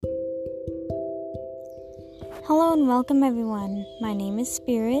Hello and welcome everyone. My name is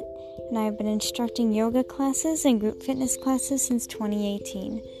Spyryt and I have been instructing yoga classes and group fitness classes since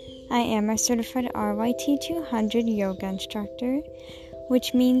 2018. I am a certified RYT 200 yoga instructor,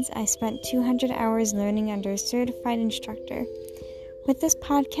 which means I spent 200 hours learning under a certified instructor. With this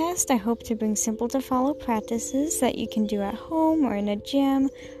podcast, I hope to bring simple to follow practices that you can do at home or in a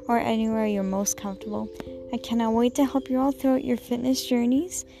gym or anywhere you're most comfortable. I cannot wait to help you all throughout your fitness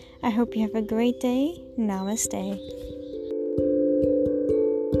journeys. I hope you have a great day. Namaste.